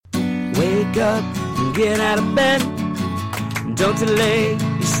wake up and get out of bed. Don't delay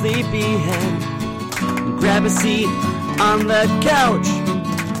your sleepy head. Grab a seat on the couch.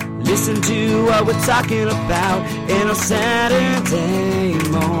 Listen to what we're talking about in our Saturday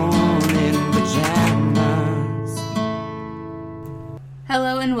morning pajamas.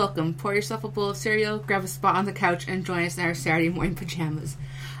 Hello and welcome. Pour yourself a bowl of cereal, grab a spot on the couch, and join us in our Saturday morning pajamas.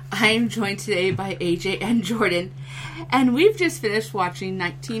 I am joined today by AJ and Jordan, and we've just finished watching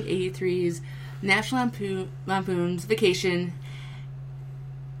 1983's National Lampoon's Vacation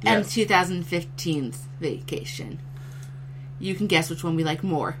and 2015's Vacation. You can guess which one we like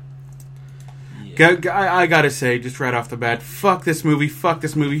more. I gotta say, just right off the bat, fuck this movie, fuck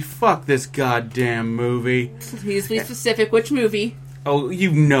this goddamn movie. Please be specific, which movie? Oh,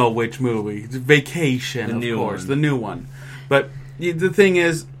 you know which movie. It's Vacation, of course, the new one. But the thing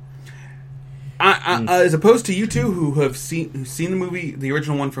is, I as opposed to you two who have seen the movie, the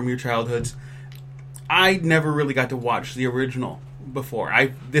original one from your childhoods, I never really got to watch the original before.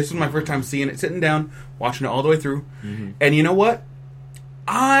 This was my first time seeing it, sitting down, watching it all the way through. Mm-hmm. And you know what?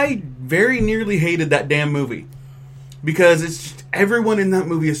 I very nearly hated that damn movie. Because it's just, everyone in that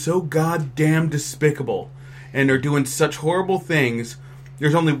movie is so goddamn despicable. And they're doing such horrible things.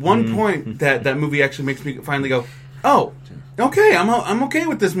 There's only one point that movie actually makes me finally go, oh, okay, I'm okay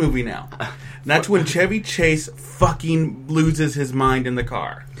with this movie now. That's when Chevy Chase fucking loses his mind in the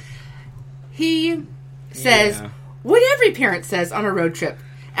car. He says what every parent says on a road trip.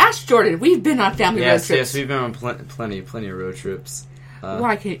 Ask Jordan. We've been on family road trips. Yes, we've been on plenty of road trips.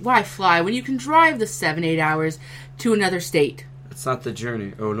 Why fly when you can drive the 7-8 hours to another state? It's not the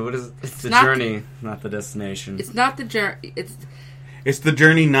journey. Oh no, what is it? It's the journey, not the destination. It's not the journey. It's the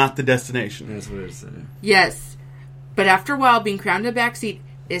journey, not the destination. That's what it said. Yes, but after a while, being crammed in the back seat,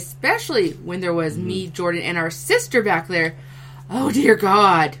 especially when there was me, Jordan, and our sister back there. Oh dear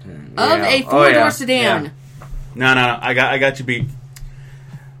God! Of a 4-door sedan. Yeah. No, I got you beat.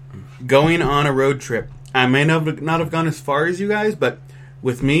 Going on a road trip, I may not have gone as far as you guys, but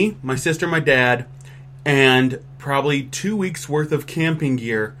with me, my sister, my dad, and probably 2 weeks worth of camping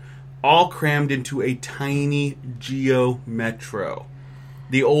gear, all crammed into a tiny Geo Metro.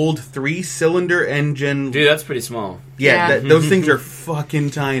 The old 3-cylinder engine. Dude, that's pretty small. Yeah. Those things are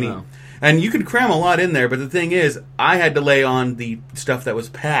fucking tiny. Wow. And you could cram a lot in there, but the thing is, I had to lay on the stuff that was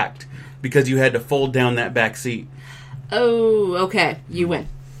packed because you had to fold down that back seat. Oh, okay. You win.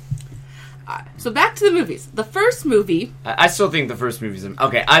 So back to the movies. The first movie... I still think the first movie's...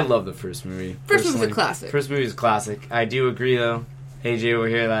 Okay, I love the first movie. First movie's a classic. First movie's a classic. I do agree, though, AJ over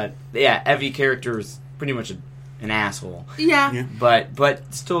here, that, every character is pretty much an asshole. Yeah.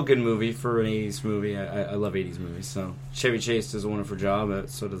 But still a good movie for an 80s movie. I love 80s movies, so... Chevy Chase does a wonderful job,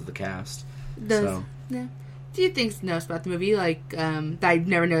 so does the cast. Yeah. Do you think notice about the movie, like, that I've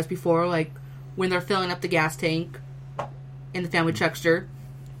never noticed before, like, when they're filling up the gas tank in the family truckster...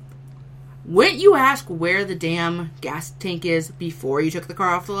 Wouldn't you ask where the damn gas tank is before you took the car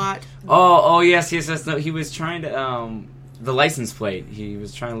off the lot? Oh, yes. No, he was trying to, the license plate. He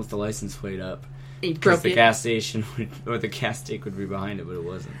was trying to lift the license plate up. Because the gas station or the gas tank would be behind it, but it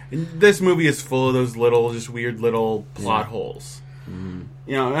wasn't. This movie is full of those just weird little plot holes. Mm-hmm.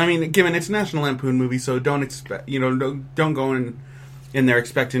 You know, I mean, given it's a National Lampoon movie, so don't expect, don't go in there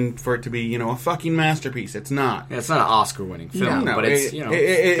expecting for it to be, a fucking masterpiece. It's not. Yeah, it's not an Oscar-winning film, but it's,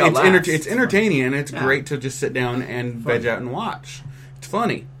 it's entertaining, and it's great to just sit down and veg out and watch. It's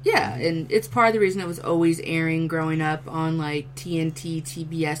funny. Yeah, and it's part of the reason it was always airing growing up on, like, TNT,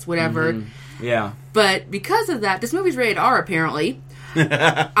 TBS, whatever. Mm-hmm. Yeah. But because of that, this movie's rated R, apparently.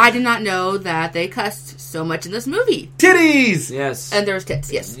 I did not know that they cussed so much in this movie. Titties! Yes. And there was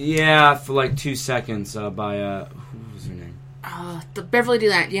tits, yes. Yeah, for like 2 seconds by, who was her name? The Beverly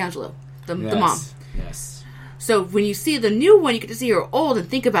D'Angelo, the mom. Yes. So when you see the new one, you get to see her old and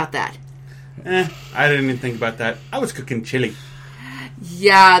think about that. I didn't even think about that. I was cooking chili.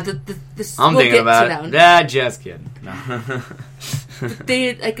 Yeah, I'm thinking about it. Yeah, just kidding. No.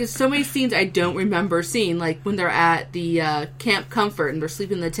 There's so many scenes I don't remember seeing, like when they're at the Camp Comfort and they're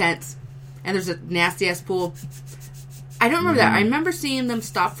sleeping in the tents, and there's a nasty ass pool. I don't remember that. I remember seeing them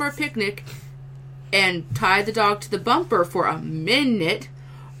stop for a picnic and tie the dog to the bumper for a minute,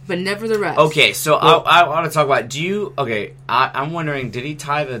 but never the rest. Okay, so I want to talk about. I'm wondering, did he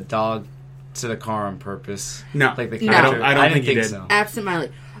tie the dog to the car on purpose? No, like the character? I don't think he did. So.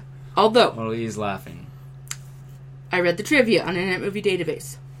 Absentmindedly. Although, well, he's laughing. I read the trivia on Internet Movie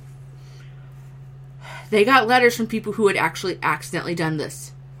Database. They got letters from people who had actually accidentally done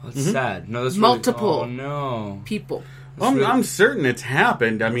this. Well, that's sad. No, that's multiple people. Well, I'm certain it's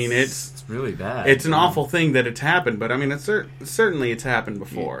happened. I mean, it's really bad. It's an awful thing that it's happened, but I mean, certainly it's happened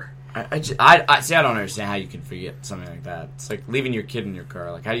before. I don't understand how you can forget something like that. It's like leaving your kid in your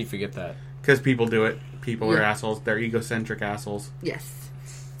car. Like, how do you forget that? Because people do it. People are assholes. They're egocentric assholes. Yes.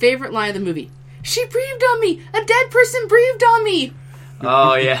 Favorite line of the movie. She breathed on me! A dead person breathed on me!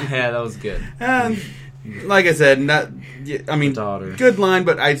 Oh, yeah, that was good. And, like I said, good line,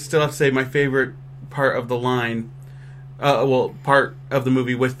 but I'd still have to say my favorite part of the line, part of the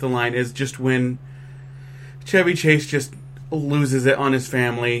movie with the line is just when Chevy Chase just loses it on his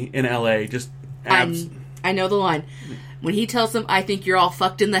family in L.A. I know the line. When he tells them, I think you're all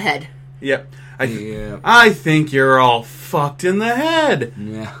fucked in the head. Yep. I think you're all fucked in the head.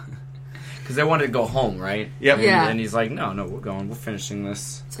 Yeah. Because they wanted to go home, right? Yep. And he's like, no, we're going. We're finishing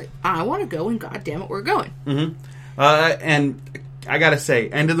this. It's like, I want to go, and goddammit, we're going. Mm-hmm. And I gotta say,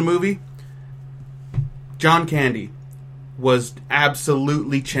 end of the movie, John Candy was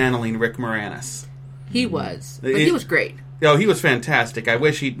absolutely channeling Rick Moranis. He was. But he was great. Oh, he was fantastic. I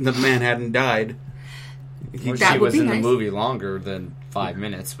wish the man hadn't died. He was in the movie longer than 5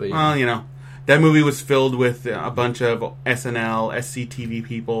 minutes. But well, that movie was filled with a bunch of SNL, SCTV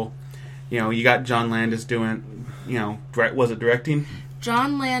people. You got John Landis doing, was it directing?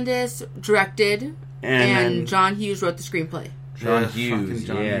 John Landis directed, and John Hughes wrote the screenplay. John Hughes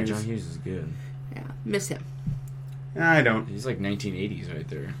is good. Yeah, miss him. I don't. He's like 1980s right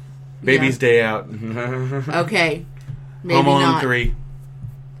there. Baby's Day Out. Okay. Maybe Home Alone not. 3.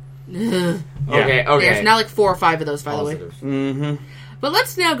 Okay. Yeah, there's now like 4 or 5 of those, by the way. Mm-hmm. But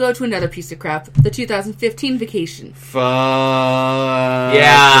let's now go to another piece of crap, the 2015 Vacation. Fuck.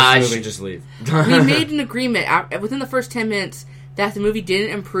 Yeah, I should just leave. We made an agreement within the first 10 minutes that if the movie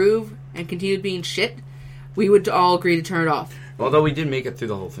didn't improve and continued being shit, we would all agree to turn it off. Although we did make it through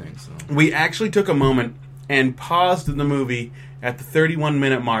the whole thing. So. We actually took a moment and paused the movie at the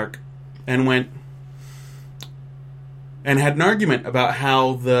 31-minute mark and went and had an argument about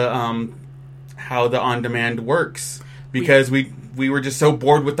how the on-demand works because we were just so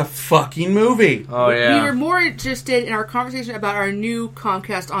bored with the fucking movie. Oh yeah. We were more interested in our conversation about our new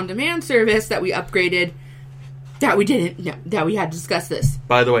Comcast on-demand service that we upgraded. That we had to discuss this.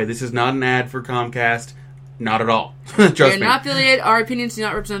 By the way, this is not an ad for Comcast. Not at all. Trust me. We're not affiliated. Our opinions do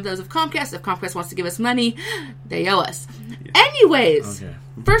not represent those of Comcast. If Comcast wants to give us money, they owe us. Yeah. Anyways,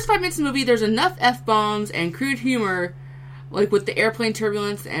 First 5 minutes of the movie, there's enough F-bombs and crude humor, like with the airplane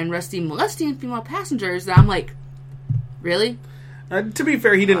turbulence and Rusty molesting female passengers, that I'm like, really? To be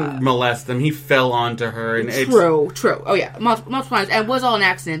fair, he didn't molest them. He fell onto her. And true. Oh, yeah. Multiple times. And it was all an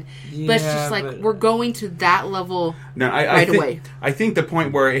accident. But it's just like, we're going to that level away. I think the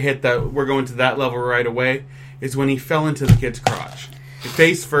point where it hit we're going to that level right away is when he fell into the kid's crotch.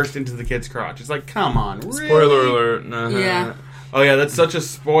 Face first into the kid's crotch. It's like, come on. Really? Spoiler alert. Yeah. Oh, yeah, that's such a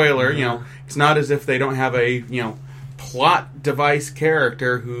spoiler. It's not as if they don't have a, plot device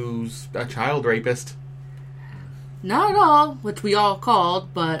character who's a child rapist. Not at all, which we all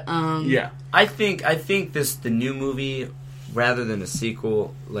called, but yeah. I think the new movie, rather than a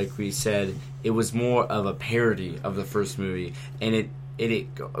sequel, like we said, it was more of a parody of the first movie, and it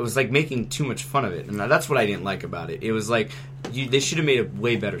was like making too much fun of it, and that's what I didn't like about it. It was like they should have made a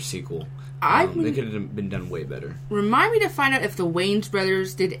way better sequel. They could have been done way better. Remind me to find out if the Wayans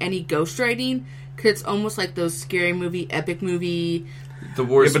brothers did any ghostwriting, because it's almost like those scary movie, epic movie. The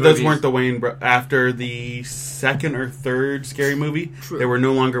worst but those weren't the Wayans after the second or third scary movie. True. They were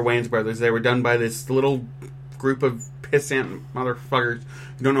no longer Wayans brothers. They were done by this little group of pissant motherfuckers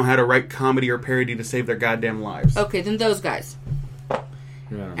who don't know how to write comedy or parody to save their goddamn lives. Okay, then those guys. Yeah.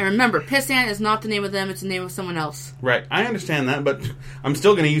 And remember, pissant is not the name of them; it's the name of someone else. Right, I understand that, but I'm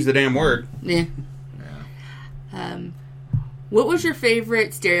still going to use the damn word. Yeah. What was your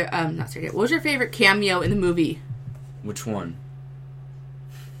favorite What was your favorite cameo in the movie? Which one?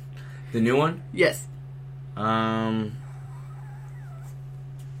 The new one? Yes. I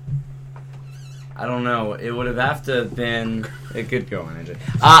don't know. It would have to have been... It could go on.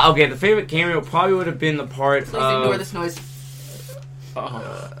 Okay, the favorite cameo probably would have been the part Please ignore this noise.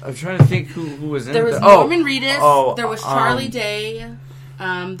 I'm trying to think who was in it. There was Norman Reedus. There was Charlie Day.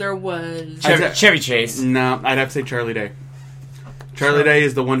 There was... Chevy Chase. No, I'd have to say Charlie Day. Charlie Day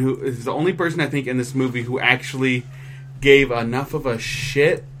is the one who is the only person I think in this movie who actually gave enough of a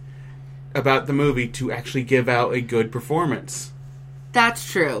shit about the movie to actually give out a good performance.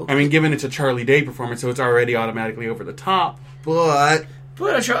 That's true. I mean, given it's a Charlie Day performance, so it's already automatically over the top, but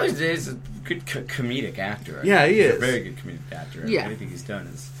Charlie Day is a good comedic actor. Yeah, he is. A very good comedic actor. Yeah. Anything he's done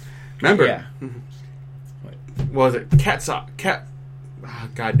is... Remember? Yeah. What was it?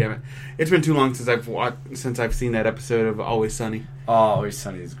 God damn it! It's been too long since I've seen that episode of Always Sunny. Oh, Always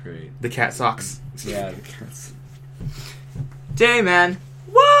Sunny is great. The cat socks. Yeah, the cats. Day, man.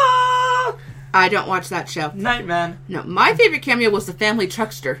 What? I don't watch that show. Nightman. No, my favorite cameo was the family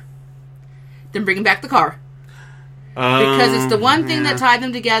truckster. Them bringing back the car. Because it's the one thing that tied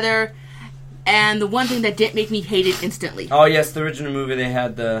them together, and the one thing that didn't make me hate it instantly. Oh, yes, the original movie, they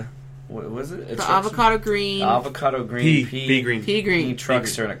had the... What was it? The avocado green. The avocado green. Pea green. Pea green.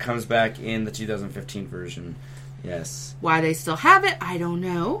 Truckster, and it comes back in the 2015 version. Yes. Why they still have it, I don't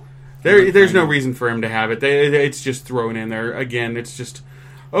know. There's no reason for him to have it. It's just thrown in there. Again, it's just,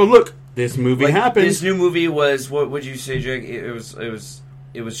 oh, look, this movie happened. This new movie was, what would you say, Jake? It was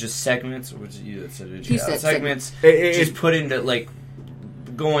just segments. What did you say? He said segments. Just put into, like,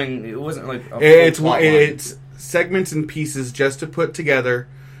 going, it wasn't like a it's segments and pieces just to put together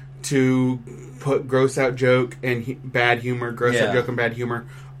to put gross out joke and bad humor, gross out joke and bad humor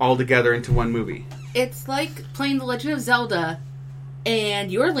all together into one movie. It's like playing The Legend of Zelda,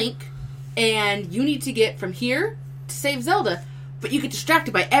 and you're Link, and you need to get from here to save Zelda, but you get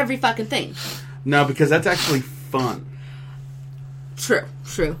distracted by every fucking thing. No, because that's actually fun. True.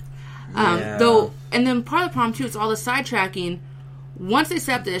 Though, and then part of the problem too is all the sidetracking. Once they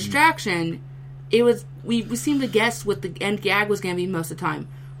set up the distraction, it was we seemed to guess what the end gag was going to be most of the time.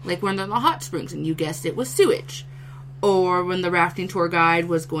 Like when they're in the hot springs, and you guessed it was sewage, or when the rafting tour guide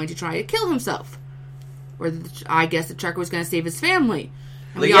was going to try to kill himself. Or I guess the trucker was going to save his family.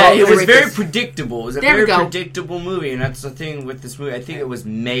 It was very predictable. It was a very predictable movie, and that's the thing with this movie. I think it was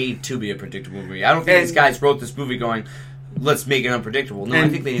made to be a predictable movie. I don't think these guys wrote this movie going, let's make it unpredictable. No, I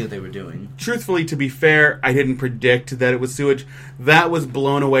think they knew what they were doing. Truthfully, to be fair, I didn't predict that it was sewage. That was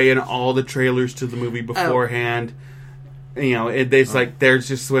blown away in all the trailers to the movie beforehand. You know, it's like they're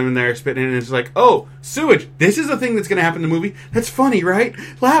just swimming there, spitting, and it's like, oh, sewage. This is the thing that's going to happen in the movie. That's funny, right?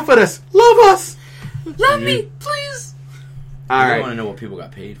 Laugh at us. Love us. Love me, please. I want to know what people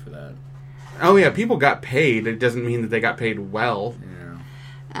got paid for that. Oh, yeah, people got paid. It doesn't mean that they got paid well.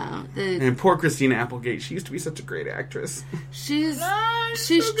 Yeah. And poor Christina Applegate. She used to be such a great actress. She's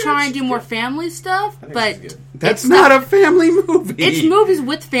trying to do more family stuff, but that's not a family movie. It's movies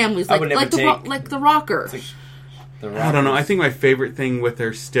with families, like The Rocker. I don't know. I think my favorite thing with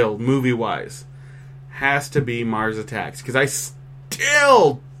her still, movie-wise, has to be Mars Attacks. Because I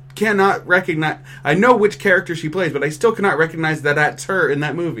still cannot recognize... I know which character she plays, but I still cannot recognize that that's her in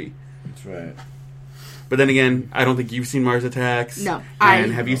that movie. That's right. But then again, I don't think you've seen Mars Attacks. No.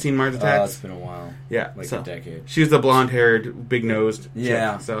 Have you seen Mars Attacks? It's been a while. Yeah. Like a decade. She was the blonde-haired, big-nosed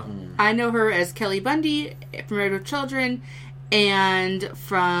chick, so. I know her as Kelly Bundy from Married with Children, and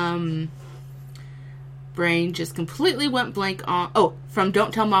from... Brain just completely went blank on... Oh, from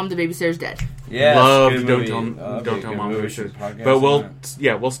Don't Tell Mom the Babysitter's Dead. Yeah, loved Don't Tell Mom the Babysitter's Dead. But we'll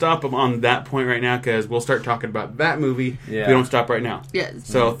stop on that point right now because we'll start talking about that movie if we don't stop right now. Yes.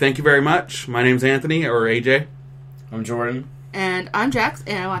 So thank you very much. My name's Anthony, or AJ. I'm Jordan. And I'm Jax,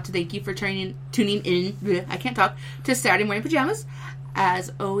 and I want to thank you for tuning in, I can't talk, to Saturday Morning Pajamas.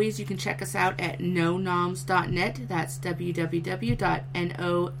 As always, you can check us out at nonoms.net. That's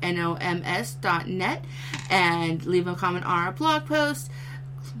www.nonoms.net. And leave a comment on our blog post.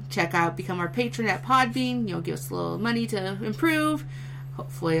 Check out, become our patron at Podbean. You'll give us a little money to improve,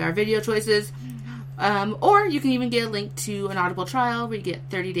 hopefully, our video choices. Or you can even get a link to an Audible trial where you get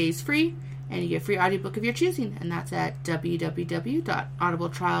 30 days free. And you get a free audiobook of your choosing. And that's at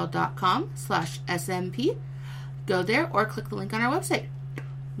www.audibletrial.com/SMP. Go there or click the link on our website.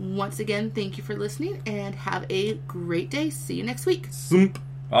 Once again, thank you for listening and have a great day. See you next week.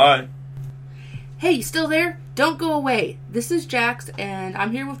 Bye. Hey, you still there? Don't go away. This is Jax and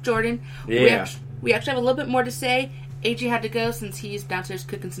I'm here with Jordan. Yeah. We actually have a little bit more to say. AJ had to go since he's downstairs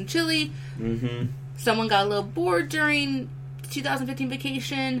cooking some chili. Mm-hmm. Someone got a little bored during the 2015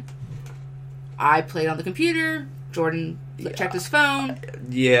 vacation. I played on the computer. Jordan checked his phone.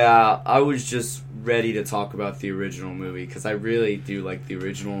 Yeah, I was just ready to talk about the original movie because I really do like the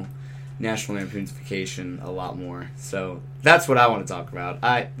original National Lampoon's Vacation a lot more. So that's what I want to talk about.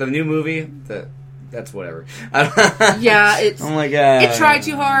 The new movie, that's whatever. Yeah, it's. Oh my god! It tried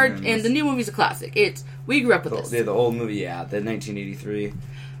too hard, and the new movie's a classic. We grew up with this. The old movie, the 1983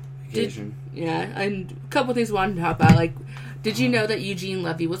 Vacation. And a couple things I wanted to talk about. Like, did you know that Eugene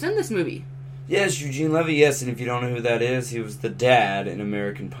Levy was in this movie? Yes, Eugene Levy, yes, and if you don't know who that is, he was the dad in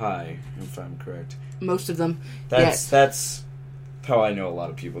American Pie, if I'm correct. Most of them, That's how I know a lot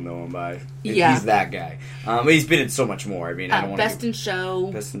of people know him by. Yeah. He's that guy. He's been in so much more. I mean, I don't want to... Best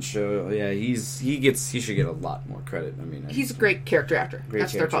in Show, yeah, he should get a lot more credit. I mean... He's a great character actor.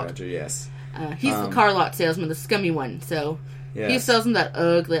 That's what they're called. Yes. He's the car lot salesman, the scummy one, so... Yes. He sells them that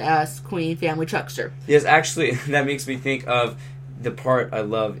ugly-ass Queen family truckster. Yes, actually, that makes me think of the part I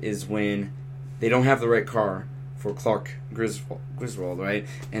love is when... They don't have the right car for Clark Griswold, right?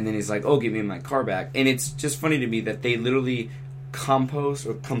 And then he's like, "Oh, give me my car back." And it's just funny to me that they literally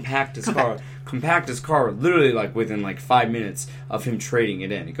compact his car literally like within like 5 minutes of him trading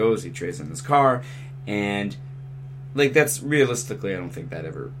it in. He trades in his car, and like that's realistically, I don't think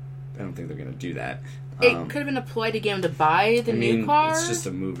they're gonna do that. It could have been a ploy to get him to buy the new car. It's just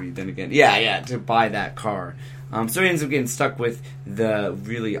a movie. Then again, yeah, to buy that car. So he ends up getting stuck with the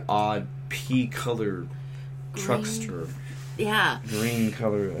really odd pea color truckster. Yeah, green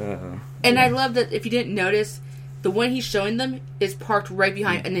color. And I love that. If you didn't notice, the one he's showing them is parked right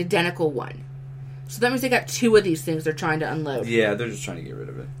behind an identical one. So that means they got two of these things they're trying to unload. Yeah, they're just trying to get rid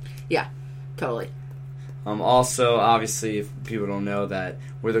of it. Yeah, totally. Also, obviously, if people don't know that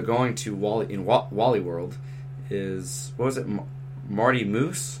where they're going to Wally World is, what was it, Marty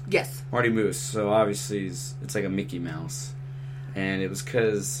Moose? Yes. Marty Moose. So obviously, it's like a Mickey Mouse, and it was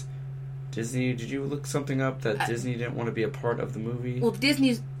because Disney. Did you look something up that Disney didn't want to be a part of the movie? Well,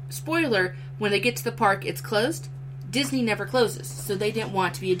 Disney's spoiler: when they get to the park, it's closed. Disney never closes, so they didn't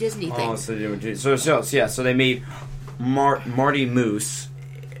want to be a Disney thing. Oh, so they made Marty Moose,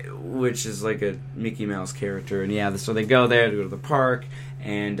 which is like a Mickey Mouse character, and so they go there to go to the park,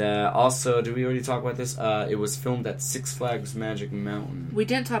 and also, did we already talk about this? It was filmed at Six Flags Magic Mountain. We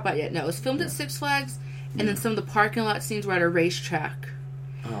didn't talk about it yet. No, it was filmed at Six Flags, and then some of the parking lot scenes were at a racetrack.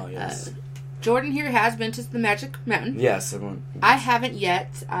 Oh yes. Jordan here has been to the Magic Mountain. Yes, I haven't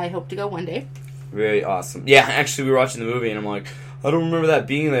yet. I hope to go one day. Very awesome. Yeah, actually, we were watching the movie, and I'm like, I don't remember that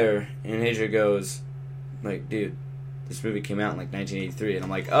being there. And Asia goes, like, dude, this movie came out in, like, 1983. And I'm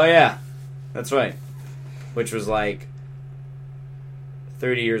like, oh, yeah, that's right. Which was, like,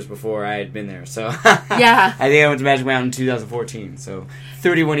 30 years before I had been there. So, yeah. I think I went to Magic Mountain in 2014. So,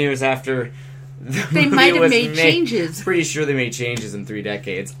 31 years after they might have made changes. Pretty sure they made changes in 3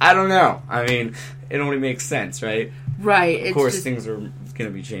 decades. I don't know. I mean, it only makes sense, right? Right. Of course, things are going to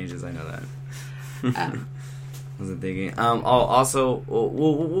be changes. I know that. Wasn't thinking. Also,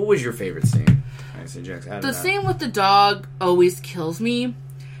 what was your favorite scene? The scene with the dog always kills me,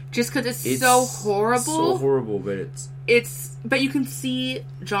 just because it's so horrible. So horrible, but it's. But you can see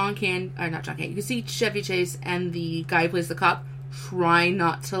not John Candy. You can see Chevy Chase and the guy who plays the cop try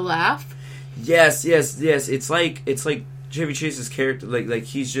not to laugh. Yes. It's like Chevy Chase's character. Like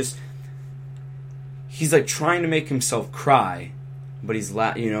he's like trying to make himself cry. But he's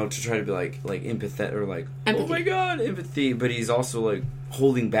to try to be like empathetic or like empathy. Oh my god, empathy. But he's also like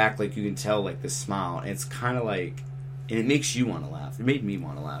holding back, like you can tell, like this smile. And it's kind of like, and it makes you want to laugh. It made me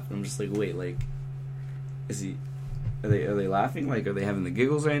want to laugh. And I'm just like, wait, like, are they laughing? Like, are they having the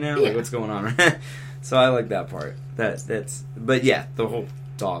giggles right now? Yeah. Like, what's going on? So I like that part. But yeah, the whole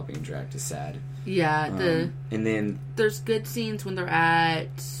dog being dragged is sad. Yeah, and then there's good scenes when they're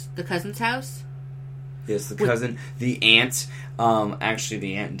at the cousin's house. Yes, the cousin, the aunt, actually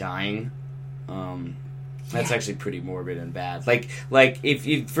the aunt dying. That's actually pretty morbid and bad. Like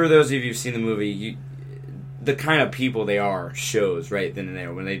if for those of you who've seen the movie, the kind of people they are shows right then and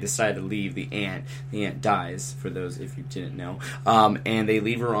there. When they decide to leave the aunt dies. For those if you didn't know, and they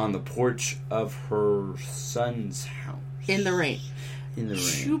leave her on the porch of her son's house in the rain.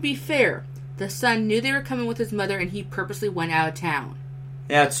 To be fair, the son knew they were coming with his mother, and he purposely went out of town.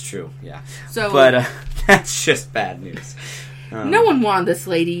 Yeah, that's true, yeah. But that's just bad news. No one wanted this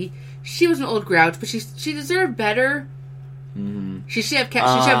lady. She was an old grouch, but she deserved better. Mm-hmm. She should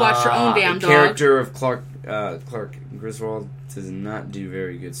have watched her own damn dog. The character of Clark Griswold does not do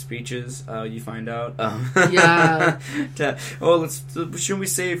very good speeches, you find out. Yeah. Shouldn't we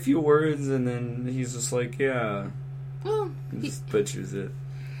say a few words? And then he's just like, yeah. Well, he just butchers it.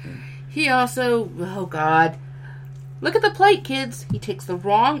 Yeah. He also, oh God. Look at the plate, kids. He takes the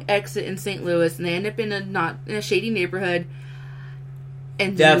wrong exit in St. Louis, and they end up in a shady neighborhood.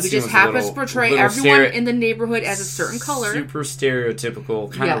 And the movie just happens to portray everyone in the neighborhood as a certain color. Super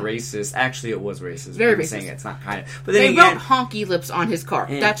stereotypical, kind of racist. Actually, it was racist. Very racist. Saying it's not kind of. But then they wrote honky lips on his car.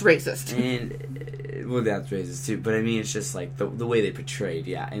 That's racist. Well, that's racist too. But I mean, it's just like the way they portrayed,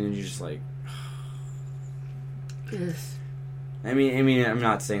 yeah. And then you're just like, yes. I mean, I'm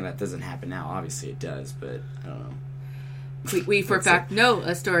not saying that doesn't happen now. Obviously, it does, but I don't know. We for a fact know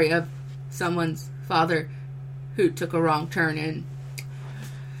a story of someone's father who took a wrong turn and...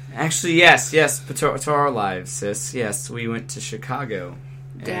 Actually, yes, but to our lives, sis. Yes, we went to Chicago.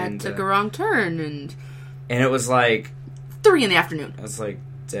 Dad took a wrong turn and it was like... 3 p.m. I was like,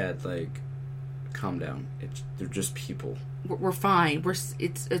 Dad, like, calm down. They're just people. We're fine.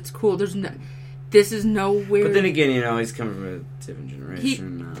 It's cool. This is nowhere... But then again, he's coming from a different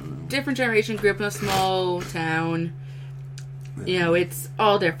generation. I don't know. Different generation, grew up in a small town. You know, it's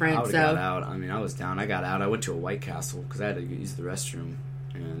all different. I got out. I mean, I was down. I got out. I went to a White Castle because I had to use the restroom,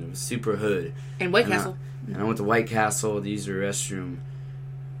 and it was super hood. And White Castle. And I went to White Castle to use the restroom,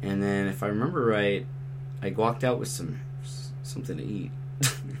 and then if I remember right, I walked out with something to eat.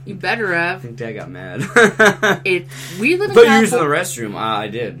 You better have. I think Dad got mad. We live in California. Using the restroom. I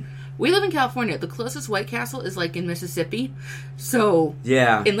did. We live in California. The closest White Castle is like in Mississippi. So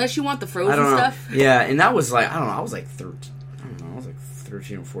yeah, unless you want the frozen stuff. Yeah, and that was like I don't know. I was like 13. I don't know. I was like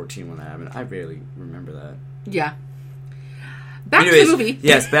 13 or 14 when that happened. I barely remember that. Yeah. Back to the movie.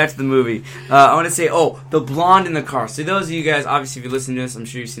 Yes, back to the movie. I want to say, the blonde in the car. So those of you guys, obviously, if you listen to this, I'm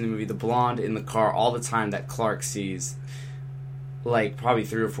sure you've seen the movie. The blonde in the car all the time that Clark sees, like probably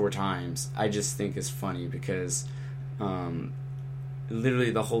 3 or 4 times. I just think is funny because,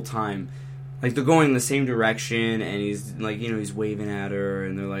 literally the whole time, like they're going in the same direction, and he's like, he's waving at her,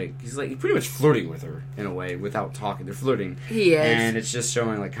 and he's pretty much flirting with her in a way without talking. They're flirting. He is, and it's just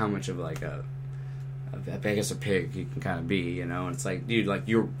showing like how much of like I guess a pig he can kind of be, and it's like, dude, like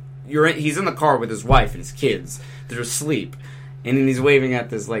he's in the car with his wife and his kids. They're asleep, and then he's waving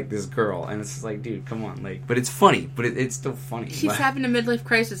at this girl, and it's just like, dude, come on, like, but it's funny, but it's still funny. He's having a midlife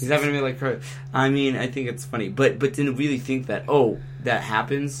crisis. He's having a midlife crisis. I mean, I think it's funny, but didn't really think that that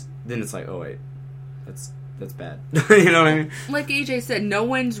happens. Then it's like, oh wait, that's bad. You know what I mean? Like AJ said, no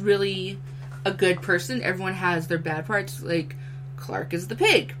one's really a good person. Everyone has their bad parts. Like Clark is the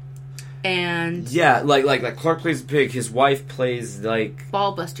pig. And yeah, like Clark plays the pig. His wife plays like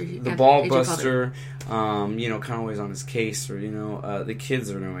ball buster. The ball buster. Kind of always on his case, or the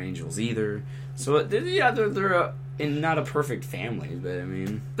kids are no angels either. So they're in not a perfect family, but I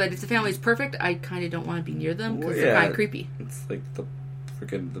mean, but if the family's perfect, I kind of don't want to be near them because they're kind of creepy. It's like the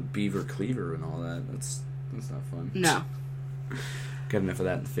beaver cleaver and all that. That's not fun. No, got enough of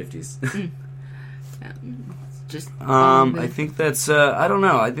that in the 50s. Just I think that's I don't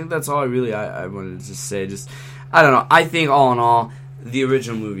know. I think that's all I wanted to say. Just I don't know. I think all in all, the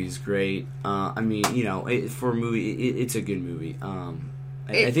original movie is great. I mean, for a movie, it's a good movie.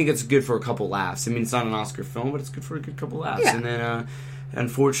 I think it's good for a couple laughs. I mean, it's not an Oscar film, but it's good for a good couple laughs. Yeah. And then,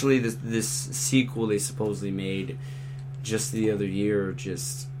 unfortunately, this sequel they supposedly made just the other year,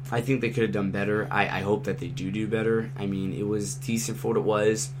 I think they could have done better. I hope that they do better. I mean, it was decent for what it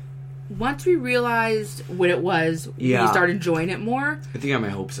was. Once we realized what it was, we started enjoying it more. I think I have my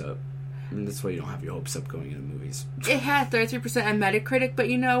hopes up. I mean, that's why you don't have your hopes up going into movies. It had 33% on Metacritic, but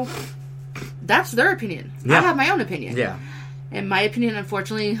that's their opinion. Yeah. I have my own opinion. Yeah. And my opinion,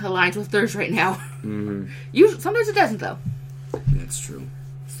 unfortunately, aligns with theirs right now. Mm-hmm. Sometimes it doesn't, though. That's true.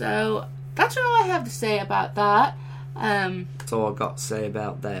 So, that's all I have to say about that. That's all I got to say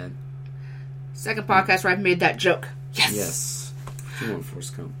about that. Second podcast where I've made that joke. Yes. You want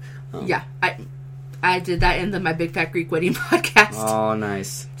Forrest Gump. Yeah, I did that in my Big Fat Greek Wedding podcast. Oh,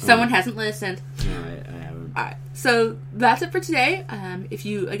 nice. Someone hasn't listened. No, I haven't. All right, so that's it for today. If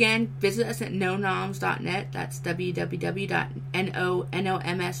you, again, visit us at nonoms.net, that's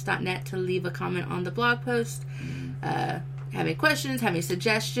www.nonoms.net to leave a comment on the blog post. Have any questions, have any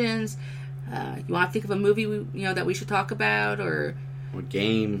suggestions, you want to think of a movie that we should talk about, or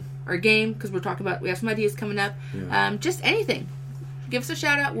game, because we have some ideas coming up. Yeah. Just anything. Give us a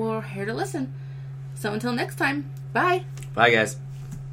shout out. We're here to listen. So until next time, bye. Bye, guys.